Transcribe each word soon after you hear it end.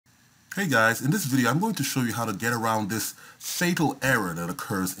Hey guys, in this video I'm going to show you how to get around this fatal error that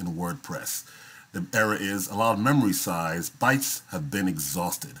occurs in WordPress. The error is allowed memory size, bytes have been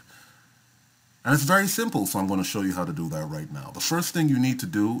exhausted. And it's very simple, so I'm going to show you how to do that right now. The first thing you need to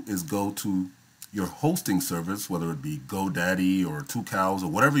do is go to your hosting service, whether it be GoDaddy or 2Cows or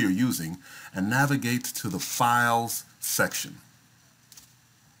whatever you're using, and navigate to the Files section.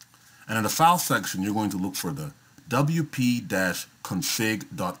 And in the File section, you're going to look for the wp-config.php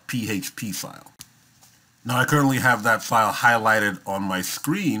file. Now I currently have that file highlighted on my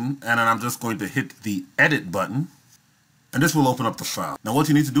screen, and then I'm just going to hit the edit button, and this will open up the file. Now what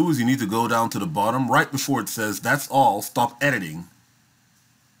you need to do is you need to go down to the bottom right before it says that's all, stop editing,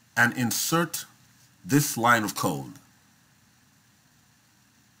 and insert this line of code.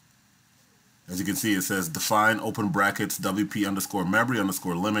 As you can see, it says define open brackets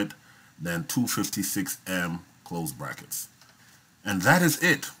wp_memory_limit, then 256M close brackets. And that is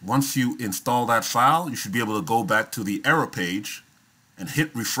it. Once you install that file, you should be able to go back to the error page and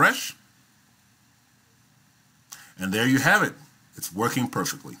hit refresh. And there you have it. It's working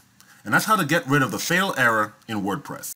perfectly. And that's how to get rid of the fatal error in WordPress.